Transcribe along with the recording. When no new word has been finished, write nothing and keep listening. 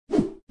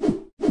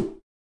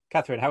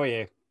Kathryn, how are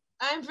you?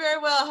 I'm very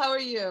well. How are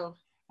you?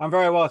 I'm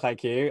very well,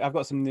 thank you. I've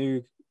got some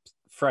new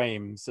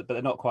frames, but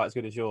they're not quite as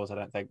good as yours. I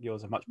don't think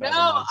yours are much better than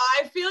No, mine.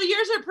 I feel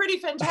yours are pretty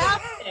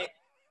fantastic.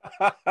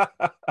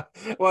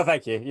 Well,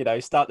 thank you. You know,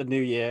 start the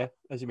new year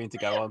as you mean to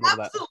go on.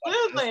 All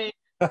Absolutely.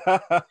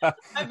 that.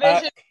 My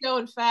vision's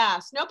going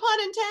fast. No pun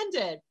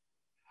intended.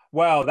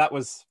 Well, that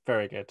was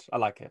very good. I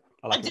like it.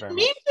 I I like it didn't very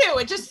mean much.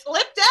 to. It just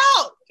slipped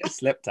out. It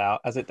slipped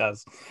out as it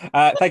does.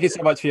 Thank you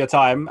so much for your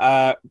time.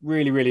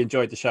 Really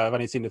enjoyed the show. I've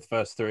only seen the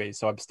first three,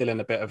 so I'm still in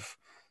a bit of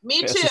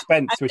Me too.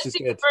 suspense, I've which just is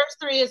seen good. the first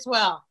three as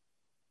well.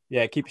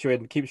 Yeah, keeps you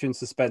in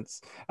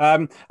suspense.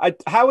 How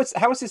was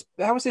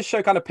this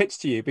show kind of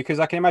pitched to you? Because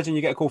I can imagine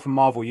you get a call from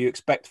Marvel, you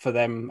expect for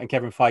them and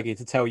Kevin Feige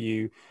to tell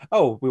you,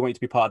 "Oh, we want you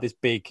to be part of this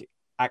big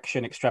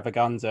action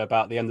extravaganza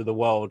about the end of the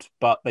world,"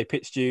 but they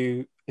pitched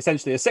you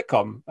essentially a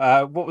sitcom.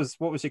 What was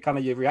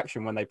your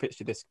reaction when they pitched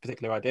you this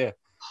particular idea?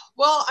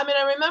 Well, I mean,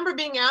 I remember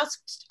being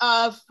asked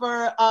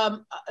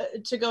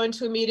to go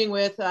into a meeting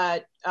with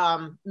Matt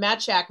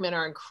Shakman,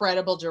 our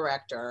incredible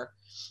director,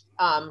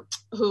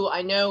 who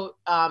I know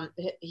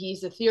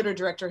he's a theater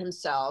director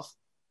himself,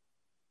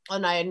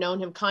 and I had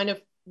known him kind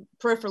of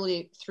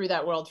peripherally through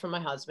that world from my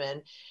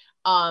husband.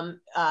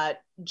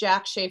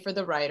 Jack Schaeffer,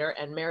 the writer,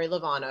 and Mary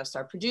Lavanos,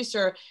 our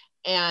producer,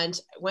 and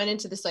went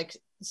into this like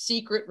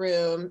secret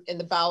room in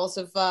the bowels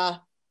of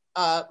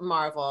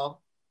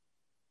Marvel.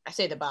 I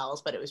say the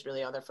bowels, but it was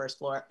really on their first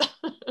floor,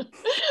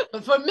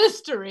 but for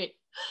mystery.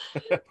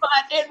 But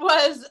it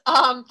was,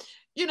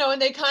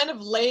 and they kind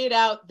of laid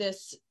out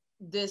this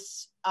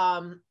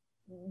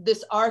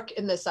arc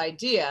in this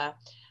idea,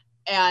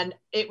 and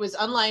it was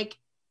unlike,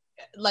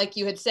 like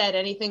you had said,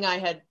 anything I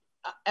had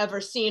ever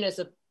seen as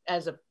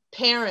a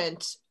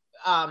parent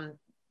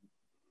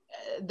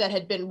that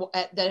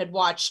had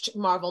watched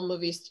Marvel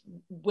movies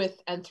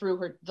with and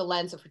through the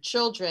lens of her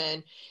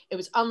children. It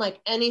was unlike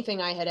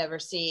anything I had ever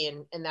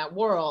seen in that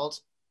world.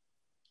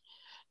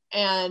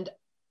 And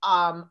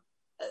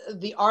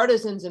the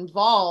artisans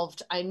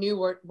involved, I knew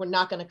we're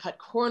not going to cut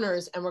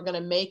corners, and we're going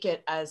to make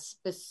it as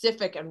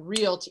specific and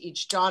real to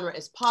each genre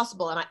as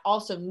possible. And I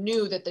also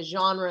knew that the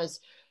genres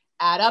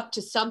add up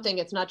to something.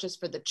 It's not just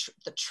for the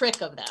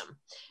trick of them.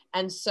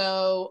 And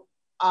so,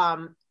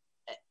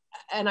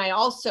 and I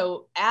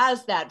also,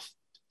 as that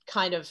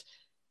kind of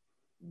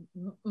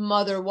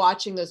mother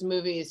watching those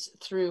movies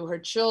through her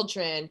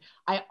children,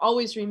 I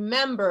always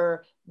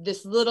remember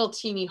this little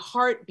teeny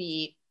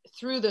heartbeat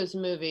through those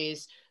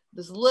movies,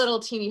 this little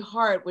teeny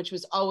heart, which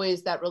was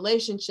always that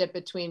relationship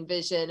between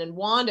Vision and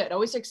Wanda. It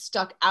always like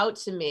stuck out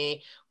to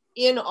me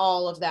in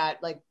all of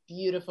that like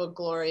beautiful,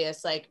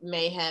 glorious like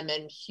mayhem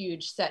and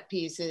huge set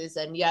pieces.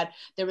 And yet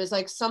there was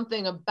like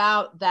something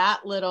about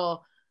that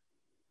little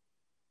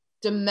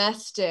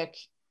domestic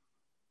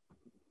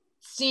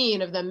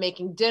scene of them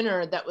making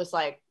dinner that was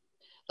like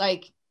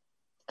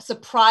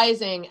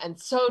surprising and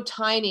so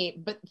tiny,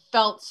 but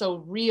felt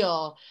so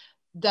real,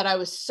 that I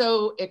was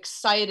so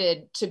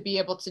excited to be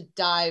able to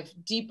dive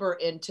deeper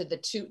into the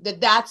two.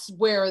 That's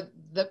where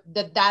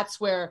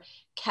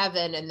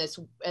Kevin and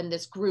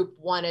this group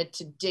wanted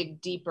to dig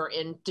deeper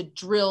in, to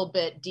drill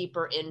bit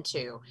deeper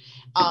into,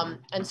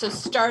 and so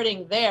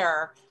starting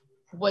there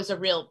was it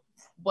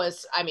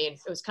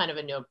was kind of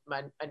a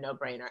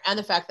no-brainer, and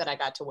the fact that I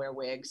got to wear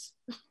wigs.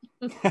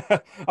 I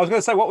was going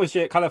to say, what was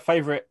your kind of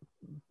favorite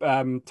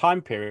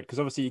time period? Because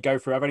obviously you go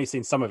through, I've only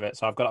seen some of it,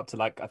 so I've got up to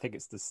like, I think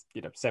it's this,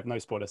 no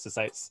spoilers to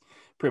say it's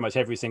pretty much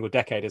every single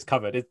decade is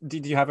covered.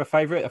 Did you have a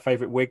favorite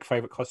wig,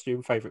 favorite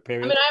costume, favorite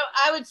period? I mean,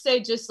 I would say,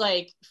 just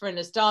like for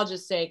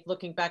nostalgia's sake,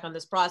 looking back on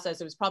this process,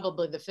 it was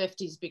probably the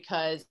 50s,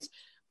 because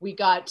we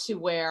got to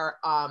wear,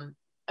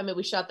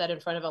 we shot that in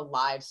front of a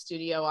live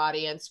studio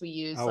audience. We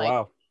used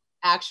wow.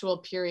 Actual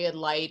period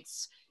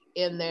lights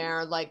in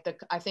there, like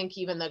I think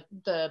even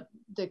the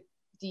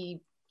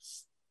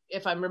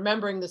if I'm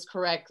remembering this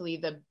correctly,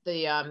 the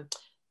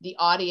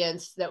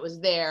audience that was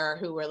there,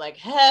 who were like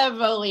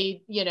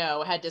heavily,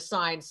 had to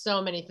sign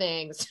so many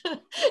things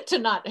to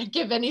not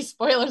give any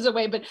spoilers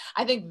away, but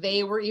I think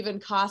they were even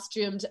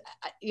costumed,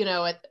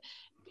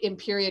 in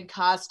period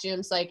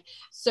costumes, like,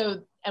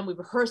 so, and we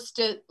rehearsed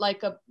it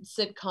like a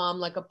sitcom,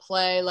 like a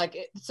play, and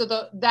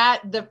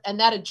that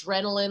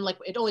adrenaline, like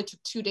it only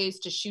took 2 days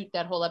to shoot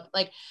that whole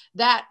like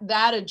that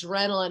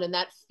adrenaline and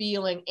that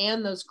feeling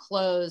and those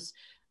clothes.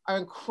 Our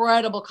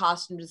incredible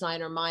costume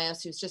designer Maya,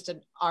 who's just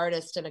an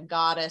artist and a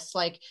goddess,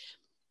 like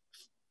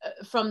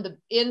from the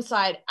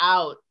inside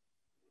out,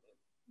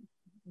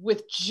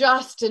 with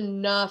just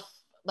enough,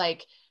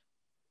 like,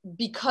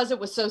 because it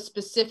was so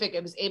specific,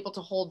 it was able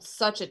to hold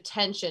such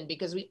attention,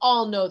 because we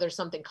all know there's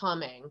something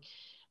coming.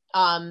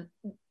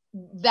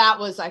 That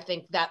was, I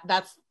think that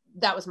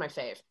was my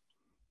fave.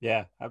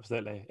 Yeah,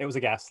 absolutely. It was a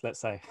gas, let's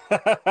say.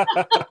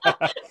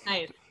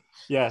 Nice.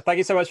 Yeah, thank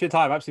you so much for your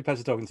time. Absolute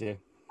pleasure talking to you.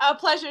 A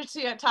pleasure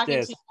to talking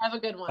Cheers. to you. Have a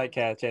good one. Take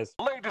care. Cheers.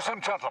 Ladies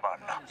and gentlemen,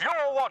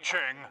 you're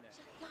watching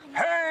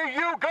Hey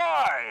You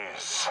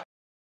Guys.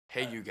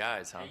 Hey You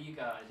Guys, huh? Hey You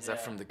Guys. Is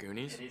that from the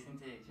Goonies? It is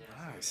indeed, yes.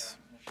 Nice.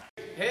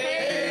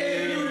 Hey